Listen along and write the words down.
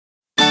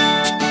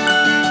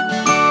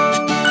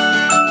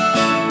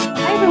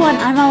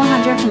everyone, I'm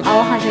Alejandra from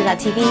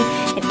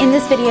Alejandra.tv, and in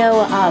this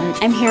video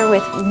I'm here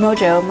with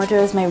Mojo.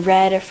 Mojo is my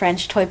red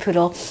French toy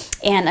poodle,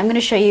 and I'm going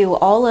to show you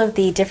all of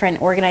the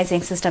different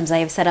organizing systems I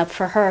have set up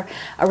for her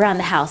around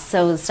the house.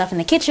 So the stuff in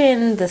the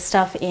kitchen, the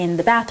stuff in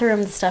the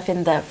bathroom, the stuff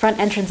in the front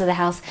entrance of the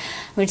house.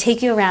 I'm going to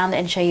take you around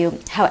and show you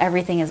how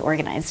everything is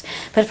organized.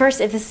 But first,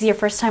 if this is your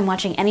first time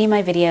watching any of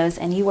my videos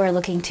and you are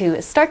looking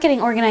to start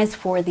getting organized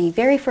for the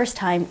very first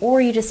time,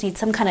 or you just need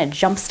some kind of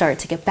jump start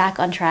to get back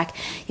on track,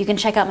 you can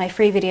check out my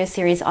free video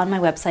series on my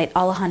website,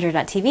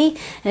 Alejandra.tv,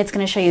 and it's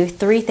going to show you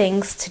 3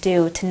 things to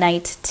do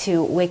tonight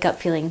to wake up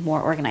feeling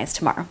more organized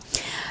tomorrow.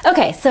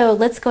 Okay, so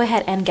let's go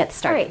ahead and get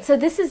started. All right, so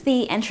this is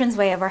the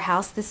entranceway of our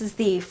house. This is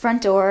the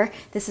front door.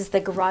 This is the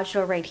garage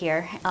door right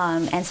here.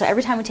 And so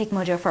every time we take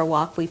Mojo for a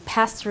walk, we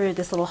pass through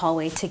this little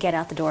hallway to get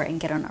out the door and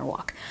get on our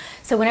walk.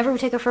 So whenever we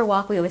take her for a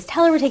walk, we always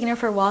tell her we're taking her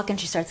for a walk, and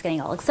she starts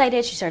getting all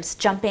excited. She starts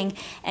jumping.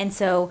 And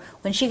so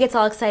when she gets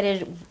all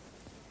excited,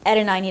 Ed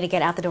and I need to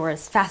get out the door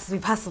as fast as we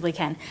possibly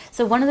can.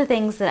 So one of the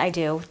things that I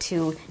do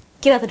to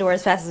get out the door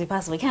as fast as we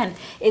possibly can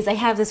is I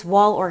have this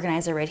wall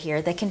organizer right here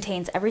that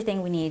contains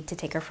everything we need to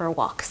take her for a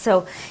walk.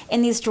 So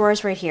in these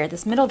drawers right here,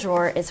 this middle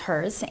drawer is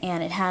hers,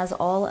 and it has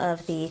all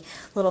of the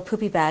little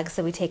poopy bags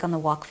that we take on the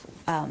walk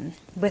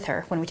with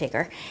her when we take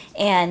her.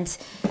 And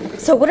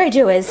so what I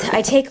do is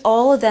I take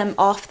all of them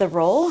off the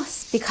roll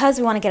because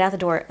we want to get out the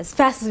door as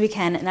fast as we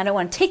can, and I don't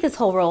want to take this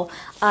whole roll.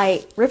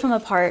 I rip them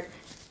apart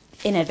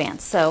in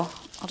advance. So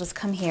I'll just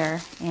come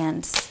here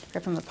and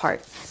rip them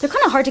apart. They're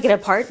kind of hard to get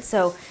apart,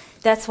 so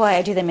that's why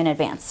I do them in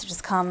advance.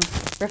 Just come,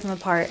 rip them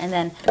apart, and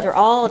then they're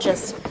all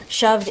just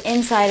shoved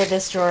inside of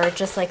this drawer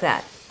just like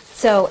that.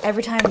 So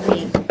every time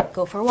we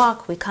go for a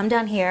walk, we come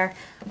down here,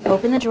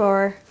 open the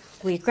drawer,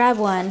 we grab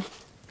one,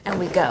 and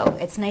we go.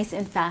 It's nice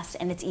and fast,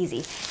 and it's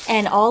easy.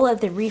 And all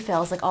of the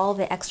refills, like all of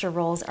the extra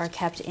rolls, are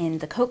kept in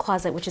the coat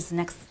closet, which is the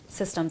next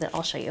system that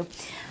I'll show you.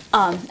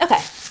 Okay,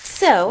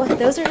 so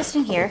those are just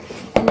in here.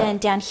 And then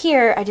down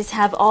here, I just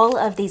have all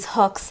of these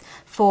hooks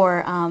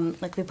for,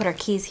 like we put our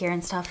keys here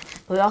and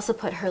stuff, but we also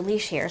put her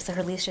leash here. So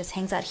her leash just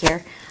hangs out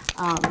here.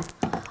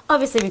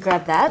 Obviously we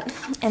grab that,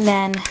 and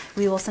then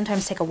we will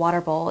sometimes take a water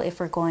bowl if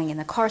we're going in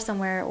the car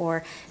somewhere, or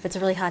if it's a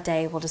really hot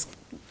day, we'll just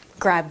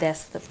grab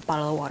this, the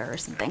bottle of water or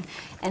something,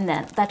 and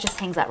then that just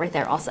hangs out right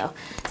there also.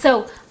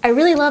 So I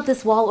really love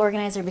this wall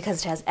organizer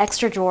because it has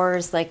extra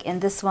drawers. Like in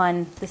this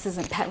one, this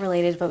isn't pet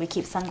related, but we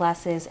keep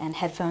sunglasses and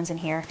headphones in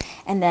here,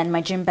 and then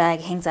my gym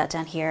bag hangs out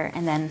down here,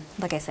 and then,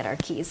 like I said, our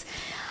keys.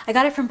 I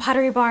got it from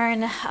Pottery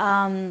Barn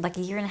like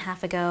a year and a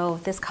half ago.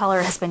 This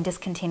color has been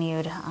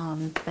discontinued,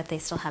 but they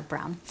still have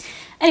brown.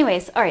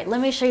 Anyways, all right, let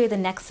me show you the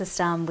next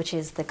system, which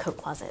is the coat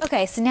closet.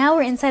 Okay, so now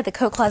we're inside the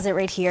coat closet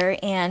right here,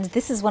 and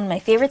this is one of my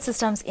favorite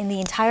systems in the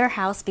entire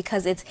house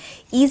because it's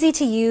easy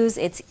to use,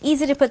 it's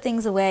easy to put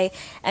things away,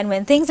 and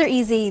when things are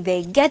easy,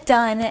 they get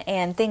done,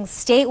 and things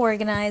stay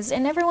organized,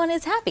 and everyone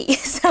is happy.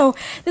 So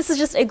this is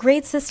just a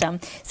great system.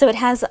 So it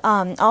has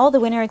all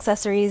the winter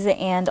accessories,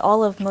 and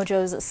all of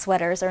Mojo's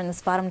sweaters are in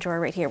this bottom drawer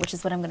right here, which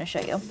is what I'm going to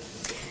show you.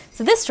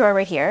 So this drawer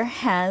right here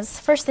has,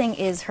 first thing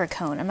is her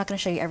cone. I'm not going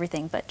to show you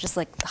everything, but just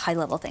like the high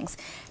level things.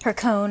 Her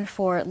cone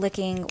for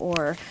licking,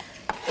 or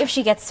if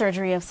she gets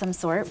surgery of some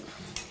sort.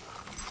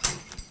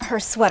 Her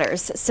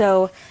sweaters.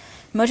 So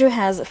Mojo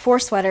has 4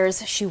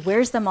 sweaters. She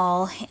wears them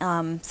all.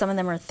 Some of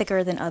them are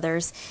thicker than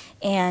others.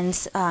 And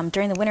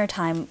during the winter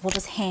time, we'll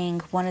just hang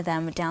one of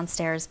them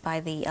downstairs by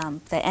the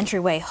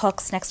entryway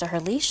hooks next to her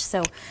leash.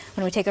 So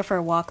when we take her for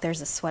a walk,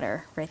 there's a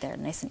sweater right there,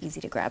 nice and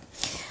easy to grab.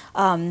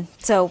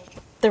 So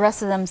the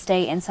rest of them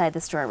stay inside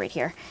this drawer right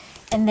here.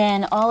 And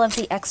then all of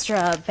the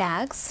extra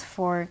bags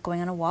for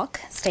going on a walk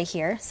stay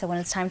here. So when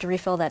it's time to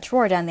refill that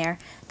drawer down there,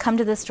 come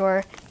to this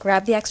drawer,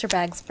 grab the extra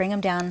bags, bring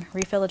them down,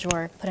 refill the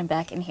drawer, put them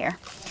back in here.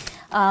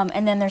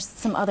 And then there's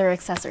some other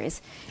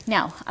accessories.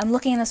 Now, I'm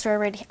looking in the store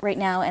right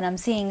now, and I'm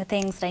seeing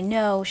things that I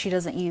know she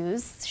doesn't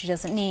use, she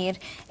doesn't need,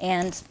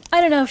 and I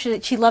don't know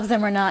if she loves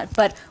them or not,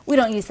 but we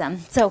don't use them.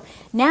 So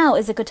now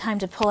is a good time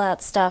to pull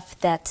out stuff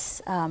that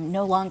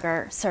no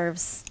longer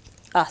serves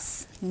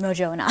us,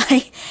 Mojo and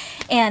I.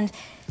 And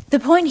the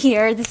point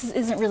here, this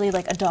isn't really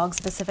like a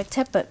dog-specific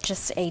tip, but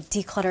just a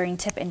decluttering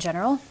tip in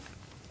general.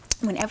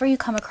 Whenever you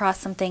come across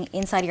something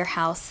inside your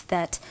house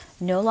that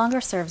no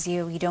longer serves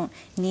you, you don't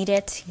need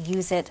it,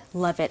 use it,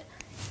 love it,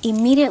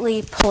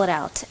 immediately pull it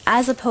out,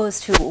 as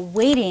opposed to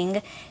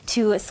waiting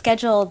to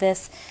schedule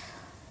this,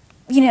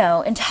 you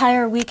know,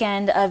 entire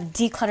weekend of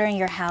decluttering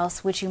your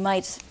house, which you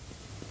might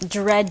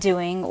dread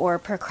doing or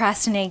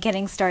procrastinate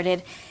getting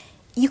started.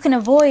 You can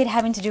avoid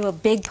having to do a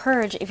big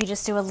purge if you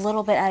just do a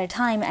little bit at a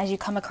time as you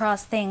come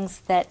across things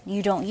that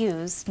you don't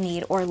use,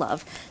 need, or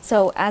love.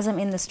 So as I'm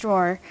in this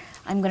drawer,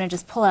 I'm going to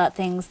just pull out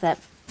things that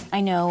I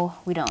know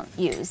we don't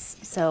use.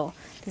 So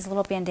these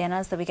little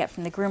bandanas that we get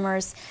from the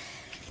groomers,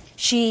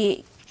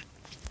 she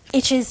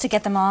itches to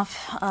get them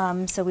off,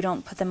 so we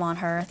don't put them on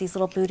her. These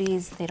little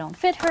booties, they don't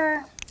fit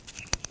her.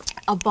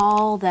 A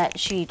ball that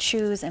she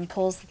chews and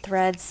pulls the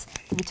threads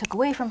that we took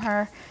away from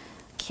her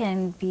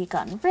can be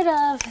gotten rid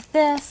of.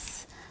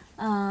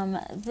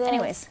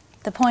 Anyways,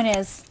 the point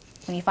is,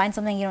 When you find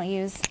something you don't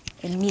use,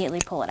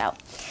 immediately pull it out.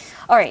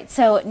 All right,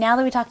 so now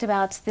that we talked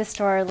about this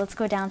drawer, let's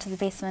go down to the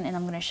basement and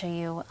I'm going to show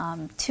you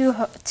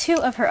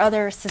two of her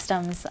other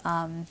systems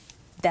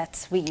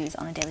that we use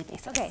on a daily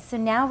basis. Okay, so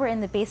now we're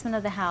in the basement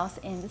of the house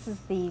and this is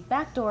the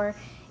back door,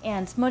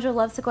 and Mojo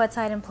loves to go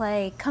outside and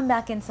play, come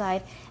back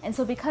inside, and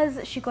so because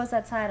she goes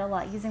outside a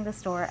lot using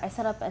this door, I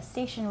set up a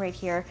station right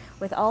here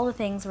with all the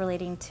things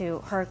relating to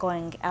her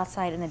going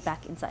outside and then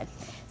back inside.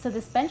 So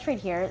this bench right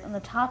here, on the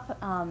top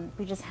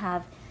we just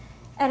have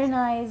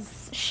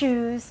Edna's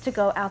shoes to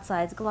go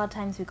outside. A lot of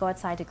times we go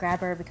outside to grab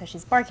her because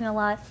she's barking a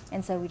lot,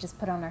 and so we just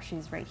put on our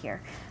shoes right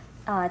here.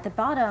 At the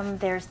bottom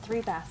there's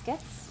 3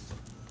 baskets.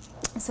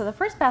 So the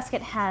first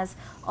basket has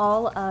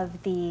all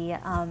of the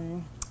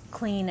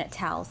clean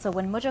towels. So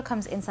when Mojo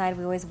comes inside,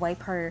 we always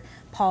wipe her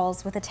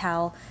paws with a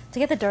towel to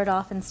get the dirt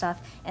off and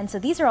stuff. And so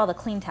these are all the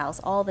clean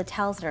towels. All the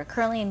towels that are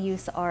currently in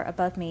use are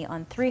above me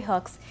on 3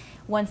 hooks.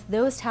 Once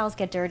those towels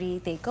get dirty,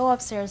 they go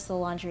upstairs to the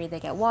laundry, they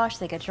get washed,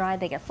 they get dried,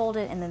 they get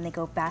folded, and then they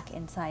go back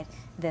inside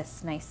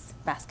this nice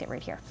basket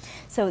right here.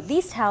 So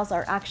these towels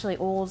are actually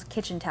old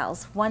kitchen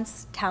towels.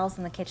 Once towels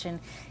in the kitchen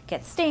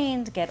get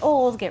stained, get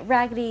old, get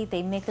raggedy,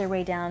 they make their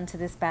way down to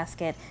this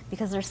basket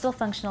because they're still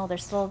functional, they're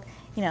still,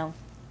 you know,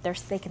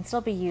 they can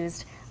still be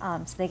used,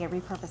 so they get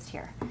repurposed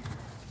here.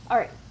 All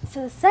right,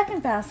 so the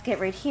second basket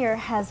right here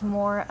has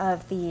more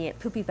of the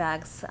poopy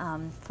bags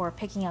for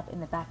picking up in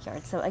the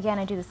backyard. So again,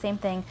 I do the same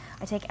thing.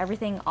 I take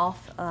everything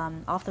off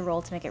the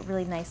roll to make it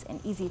really nice and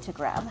easy to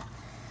grab.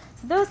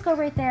 So those go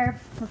right there.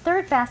 The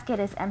third basket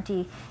is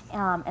empty,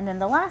 and then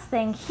the last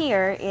thing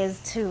here is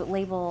to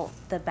label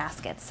the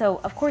basket.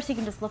 So of course you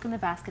can just look in the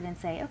basket and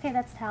say, okay,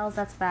 that's towels,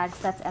 that's bags,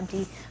 that's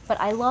empty, but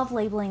I love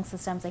labeling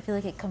systems. I feel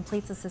like it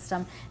completes the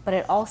system, but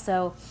it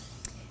also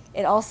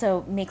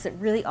makes it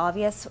really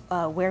obvious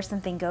where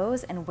something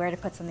goes and where to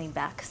put something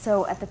back.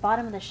 So at the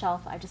bottom of the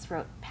shelf, I just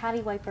wrote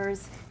patty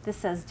wipers. This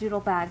says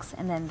doodle bags,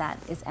 and then that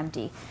is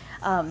empty.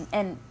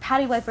 And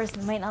patty wipers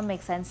might not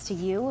make sense to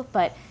you,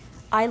 but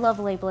I love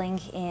labeling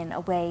in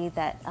a way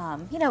that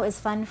you know, is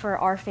fun for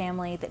our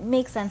family, that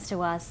makes sense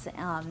to us,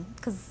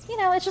 because you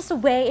know, it's just a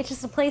way, it's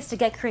just a place to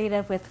get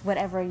creative with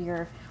whatever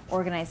you're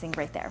organizing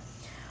right there.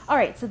 All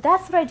right, so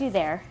that's what I do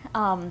there.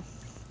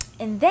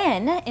 And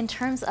then, in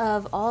terms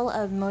of all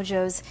of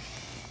Mojo's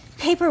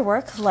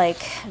paperwork,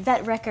 like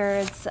vet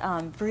records,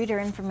 breeder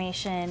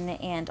information,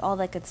 and all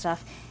that good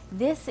stuff,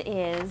 this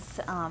is,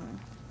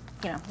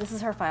 you know, this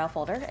is her file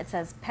folder. It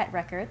says pet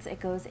records.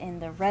 It goes in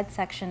the red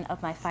section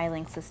of my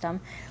filing system,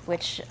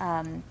 which,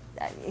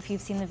 if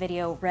you've seen the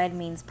video, red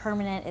means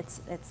permanent.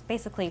 It's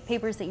basically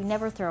papers that you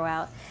never throw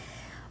out.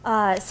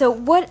 So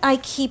what I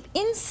keep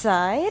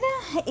inside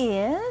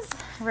is,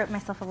 I wrote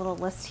myself a little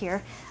list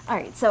here. All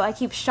right, so I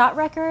keep shot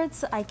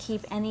records, I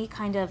keep any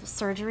kind of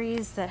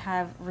surgeries that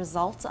have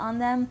results on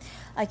them,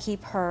 I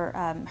keep her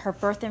her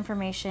birth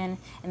information,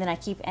 and then I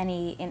keep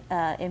any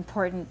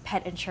important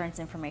pet insurance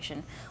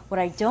information. What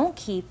I don't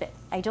keep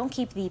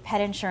the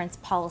pet insurance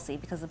policy,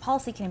 because the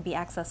policy can be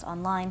accessed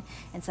online,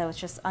 and so it's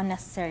just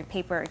unnecessary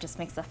paper. It just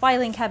makes the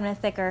filing cabinet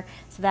thicker,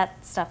 so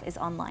that stuff is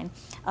online.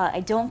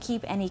 I don't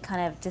keep any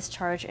kind of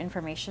discharge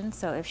information,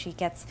 so if she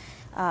gets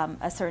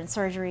a certain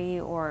surgery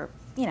or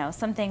you know,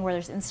 something where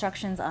there's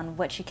instructions on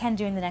what she can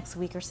do in the next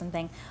week or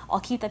something,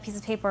 I'll keep that piece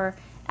of paper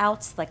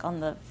out, like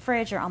on the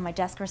fridge or on my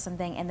desk or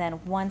something, and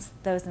then once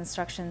those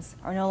instructions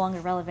are no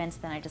longer relevant,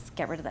 then I just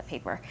get rid of that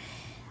paper.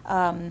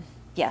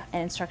 Yeah,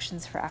 and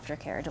instructions for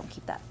aftercare, I don't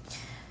keep that.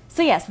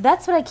 So yes,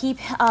 that's what I keep.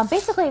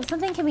 Basically, if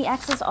something can be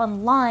accessed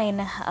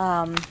online,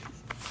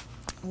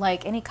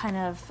 like any kind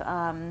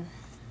of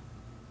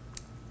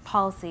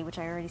policy, which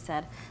I already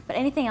said, but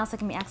anything else that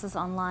can be accessed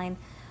online,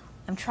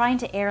 I'm trying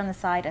to err on the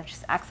side of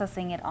just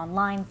accessing it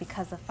online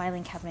because the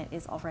filing cabinet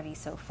is already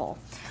so full.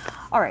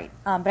 All right,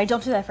 but I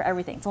don't do that for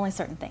everything. It's only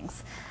certain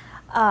things.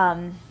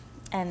 And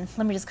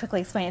let me just quickly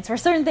explain. It's for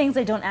certain things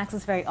I don't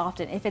access very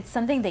often. If it's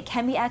something that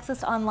can be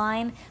accessed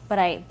online, but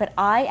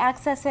I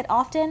access it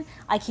often,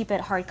 I keep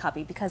it hard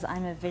copy because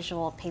I'm a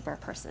visual paper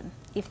person,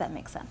 if that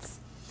makes sense.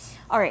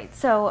 All right,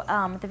 so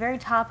at the very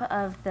top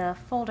of the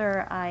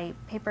folder, I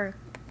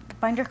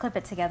binder clip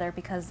it together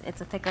because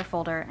it's a thicker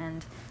folder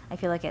and I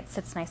feel like it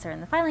sits nicer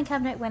in the filing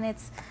cabinet when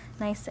it's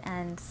nice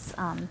and,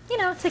 you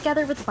know,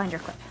 together with the binder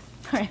clip.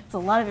 All right, it's a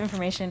lot of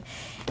information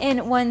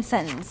in one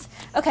sentence.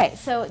 Okay,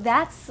 so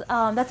that's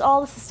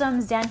all the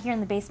systems down here in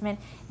the basement.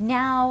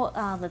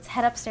 Now let's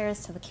head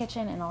upstairs to the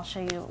kitchen and I'll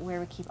show you where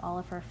we keep all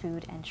of our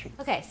food and treats.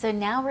 Okay, so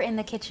now we're in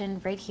the kitchen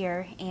right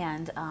here,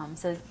 and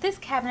so this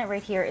cabinet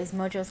right here is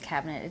Mojo's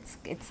cabinet.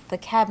 It's the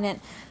cabinet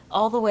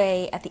all the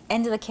way at the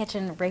end of the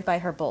kitchen right by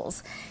her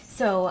bowls.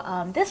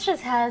 So this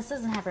just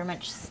doesn't have very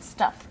much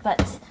stuff,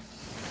 but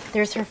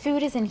there's her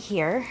food is in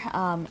here,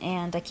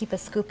 and I keep a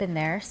scoop in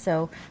there,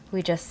 so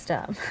we just,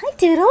 hi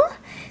Doodle!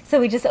 So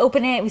we just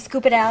open it, we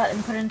scoop it out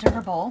and put it into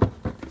her bowl.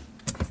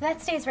 So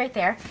that stays right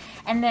there.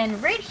 And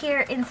then right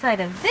here inside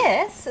of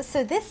this,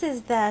 so this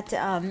is that,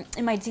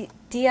 in my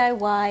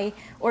DIY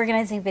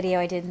organizing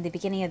video I did in the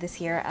beginning of this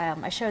year,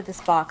 I showed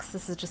this box.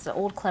 This is just an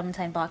old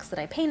Clementine box that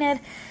I painted.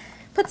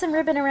 put some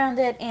ribbon around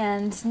it,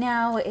 and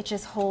now it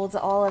just holds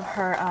all of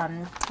her,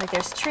 like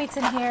there's treats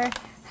in here.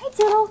 Hi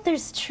Doodle,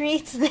 there's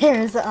treats,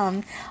 there's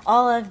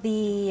all of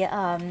the,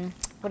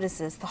 what is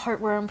this, the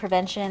heartworm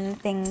prevention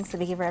things that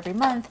we give her every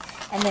month,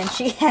 and then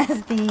she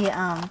has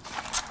the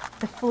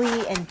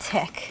flea and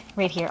tick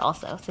right here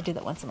also, so do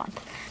that once a month.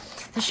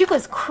 So she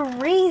goes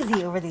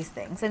crazy over these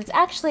things, and it's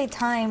actually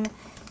time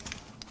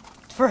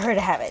for her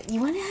to have it. You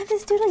want to have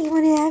this, Doodle? You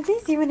want to have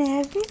this? You want to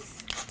have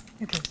this?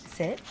 Okay,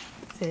 sit,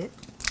 sit.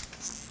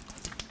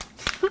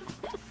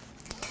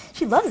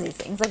 She loves these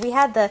things. Like we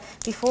had the,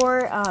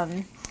 before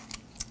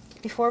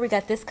we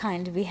got this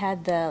kind, we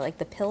had the, like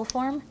the pill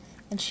form,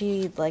 and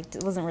she like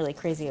wasn't really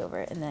crazy over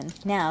it. And then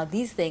now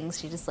these things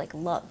she just like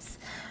loves.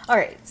 All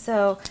right,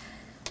 so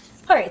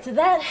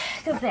that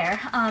goes there.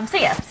 So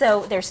yeah,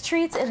 so there's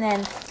treats, and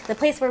then the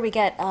place where we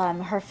get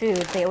her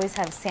food, they always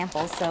have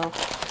samples, so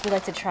we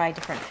like to try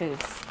different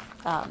foods.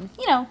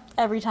 You know,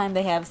 every time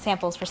they have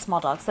samples for small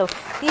dogs. So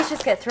these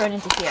just get thrown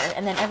into here,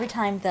 and then every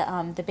time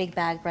the big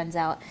bag runs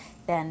out,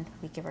 then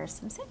we give her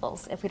some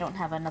samples if we don't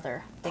have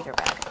another bigger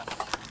bag.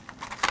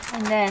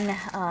 And then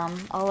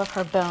all of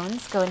her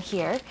bones go in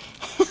here.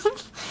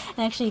 And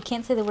actually you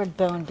can't say the word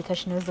bone because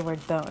she knows the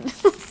word bone.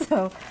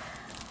 So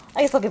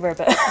I guess I'll give her a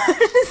bone.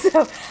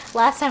 So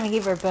last time we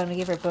gave her a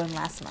bone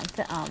last month,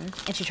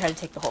 and she tried to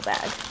take the whole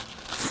bag.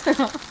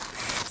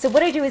 So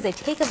what I do is I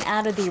take them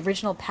out of the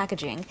original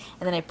packaging,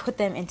 and then I put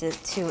them into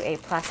a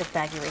plastic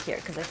baggie right here,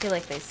 because I feel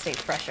like they stay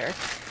fresher.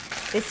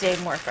 They stay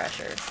more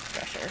fresher,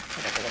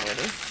 whatever the word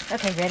is.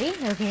 Okay, ready?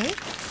 Okay.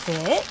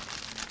 Sit,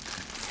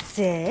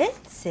 sit,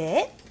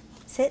 sit,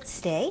 sit,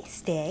 stay,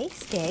 stay,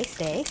 stay,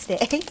 stay,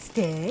 stay,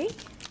 stay.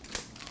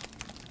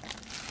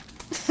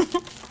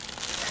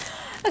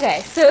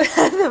 Okay, so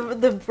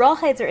the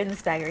rawhides are in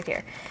this bag right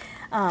here.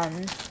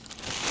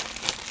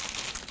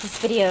 This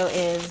video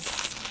is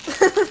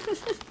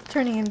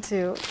turning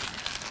into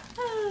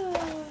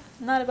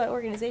not about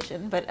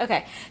organization, but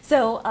okay.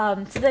 So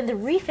so then to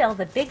refill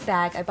the big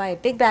bag, I buy a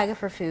big bag of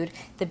her food.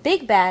 The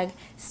big bag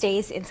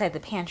stays inside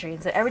the pantry,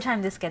 and so every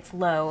time this gets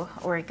low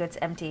or it gets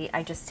empty,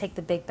 I just take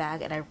the big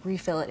bag and I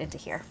refill it into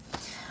here.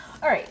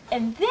 All right,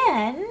 and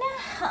then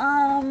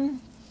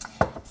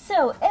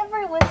so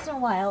every once in a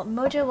while,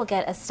 Mojo will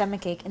get a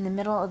stomach ache in the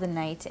middle of the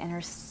night, and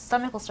her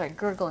stomach will start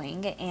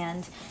gurgling,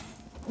 and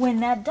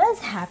when that does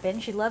happen,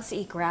 she loves to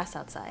eat grass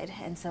outside,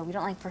 and so we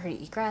don't like for her to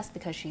eat grass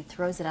because she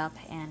throws it up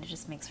and it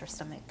just makes her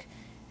stomach,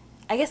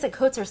 I guess it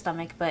coats her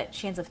stomach, but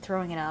she ends up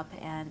throwing it up,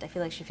 and I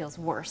feel like she feels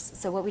worse.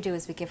 So what we do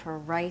is we give her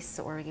rice,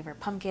 or we give her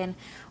pumpkin,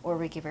 or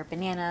we give her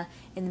banana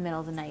in the middle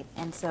of the night.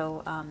 And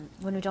so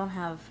when we don't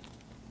have,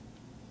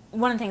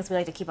 one of the things we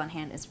like to keep on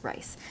hand is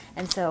rice.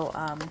 And so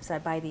so I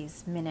buy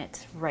these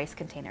minute rice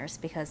containers,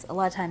 because a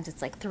lot of times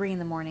it's like 3 in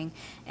the morning,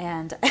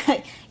 and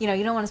you know,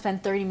 you don't want to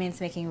spend 30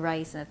 minutes making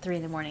rice at 3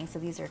 in the morning. So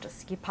these are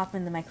just, you pop them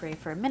in the microwave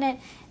for a minute,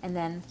 and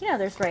then, you know,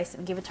 there's rice,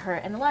 and give it to her.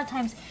 And a lot of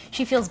times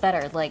she feels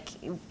better, like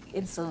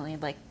instantly,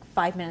 like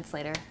 5 minutes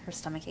later, her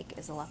stomach ache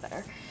is a lot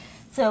better.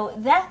 So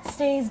that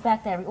stays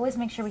back there. We always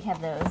make sure we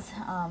have those.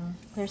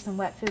 There's some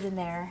wet food in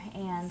there,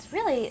 and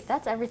really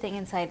that's everything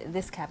inside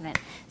this cabinet.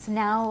 So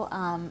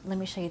now let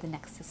me show you the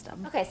next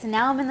system. Okay, so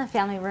now I'm in the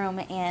family room,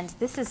 and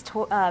this is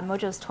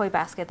Mojo's toy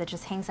basket that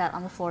just hangs out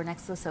on the floor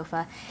next to the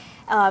sofa.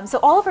 So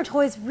all of her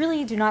toys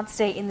really do not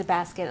stay in the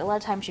basket. A lot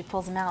of times she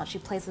pulls them out, she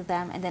plays with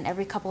them, and then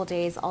every couple of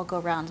days I'll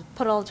go around,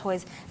 put all the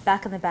toys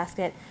back in the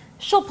basket.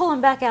 She'll pull them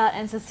back out,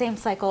 and it's the same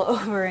cycle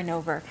over and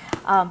over.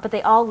 But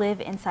they all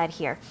live inside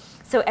here.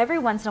 So every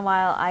once in a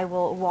while I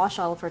will wash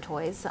all of her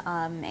toys,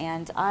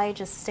 and I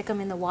just stick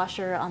them in the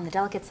washer on the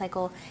delicate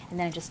cycle, and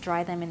then I just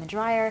dry them in the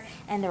dryer,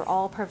 and they're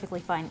all perfectly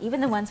fine.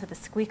 Even the ones with the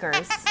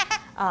squeakers,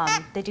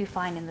 they do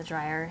fine in the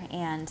dryer,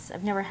 and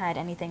I've never had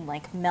anything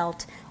like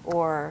melt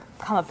or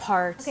come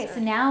apart. Okay, so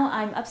now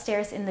I'm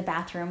upstairs in the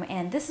bathroom,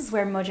 and this is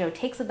where Mojo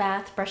takes a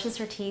bath, brushes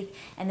her teeth,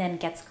 and then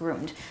gets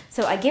groomed.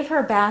 So I give her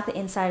a bath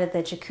inside of the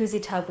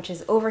jacuzzi tub, which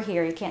is over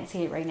here. You can't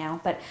see it right now,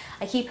 but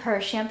I keep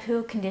her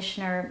shampoo,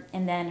 conditioner,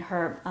 and then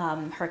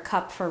her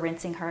cup for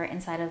rinsing her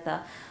inside of the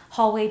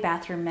hallway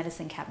bathroom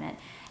medicine cabinet.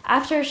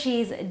 After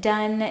she's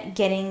done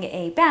getting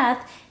a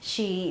bath,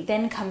 she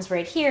then comes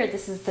right here.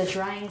 This is the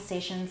drying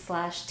station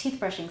 /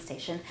 teeth brushing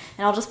station,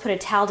 and I'll just put a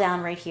towel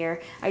down right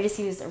here. I just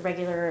use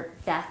regular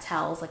bath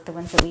towels like the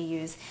ones that we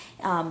use.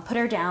 Put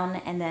her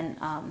down, and then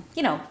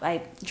you know,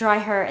 I dry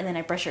her, and then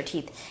I brush her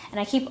teeth. And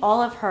I keep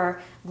all of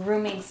her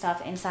grooming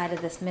stuff inside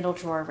of this middle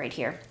drawer right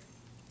here.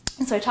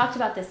 So I talked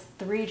about this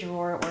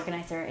 3-drawer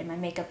organizer in my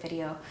makeup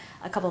video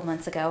a couple of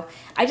months ago.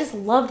 I just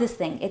love this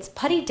thing. It's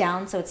puttied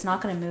down, so it's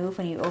not going to move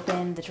when you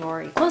open the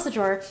drawer. You close the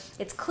drawer.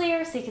 It's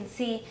clear, so you can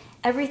see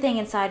everything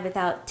inside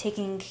without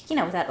taking, you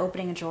know, without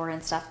opening a drawer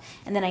and stuff.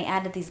 And then I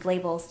added these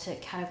labels to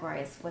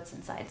categorize what's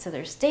inside. So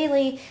there's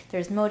daily,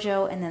 there's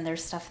Mojo, and then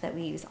there's stuff that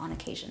we use on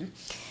occasion.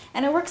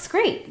 And it works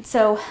great.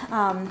 So,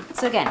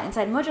 so again,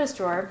 inside Mojo's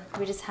drawer,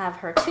 we just have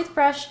her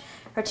toothbrush,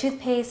 her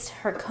toothpaste,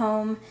 her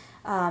comb,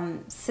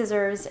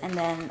 scissors, and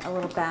then a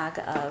little bag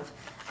of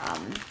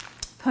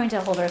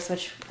ponytail holders,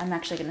 which I'm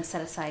actually going to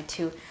set aside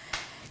to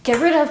get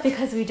rid of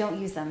because we don't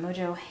use them.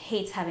 Mojo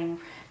hates having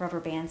rubber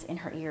bands in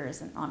her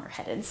ears and on her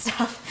head and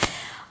stuff.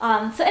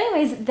 So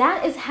anyways,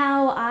 that is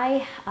how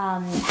I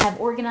have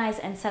organized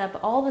and set up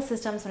all the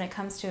systems when it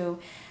comes to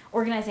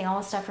organizing all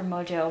the stuff from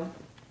Mojo.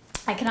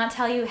 I cannot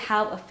tell you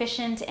how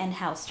efficient and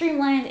how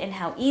streamlined and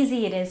how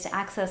easy it is to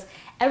access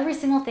every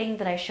single thing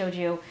that I showed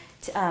you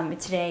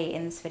today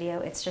in this video.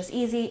 It's just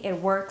easy, it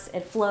works,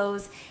 it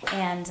flows,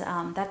 and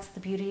that's the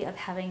beauty of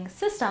having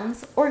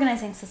systems,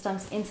 organizing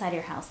systems inside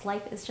your house.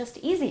 Life is just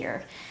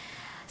easier.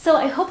 So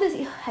I hope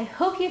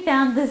you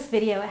found this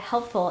video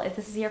helpful. If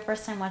this is your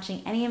first time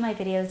watching any of my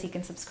videos, you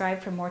can subscribe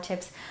for more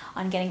tips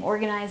on getting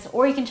organized,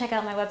 or you can check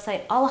out my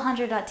website,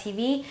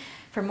 Alejandra.tv,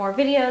 for more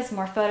videos,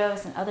 more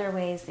photos, and other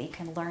ways that you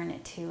can learn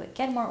to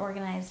get more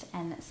organized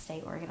and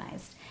stay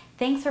organized.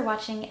 Thanks for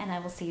watching, and I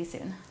will see you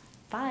soon.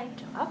 Bye.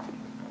 Up,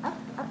 up,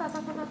 up, up,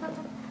 up, up, up,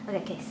 up.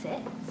 Okay, sit,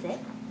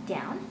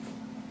 down,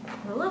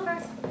 roll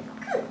over.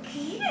 Good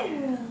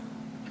girl.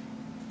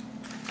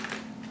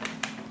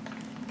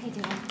 Okay,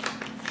 do one.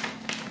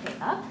 Okay,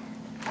 up,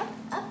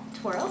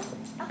 twirl,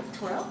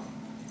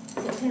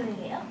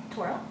 okay, up,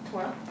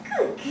 twirl.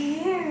 Good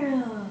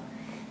girl.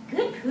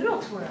 Good poodle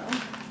twirl.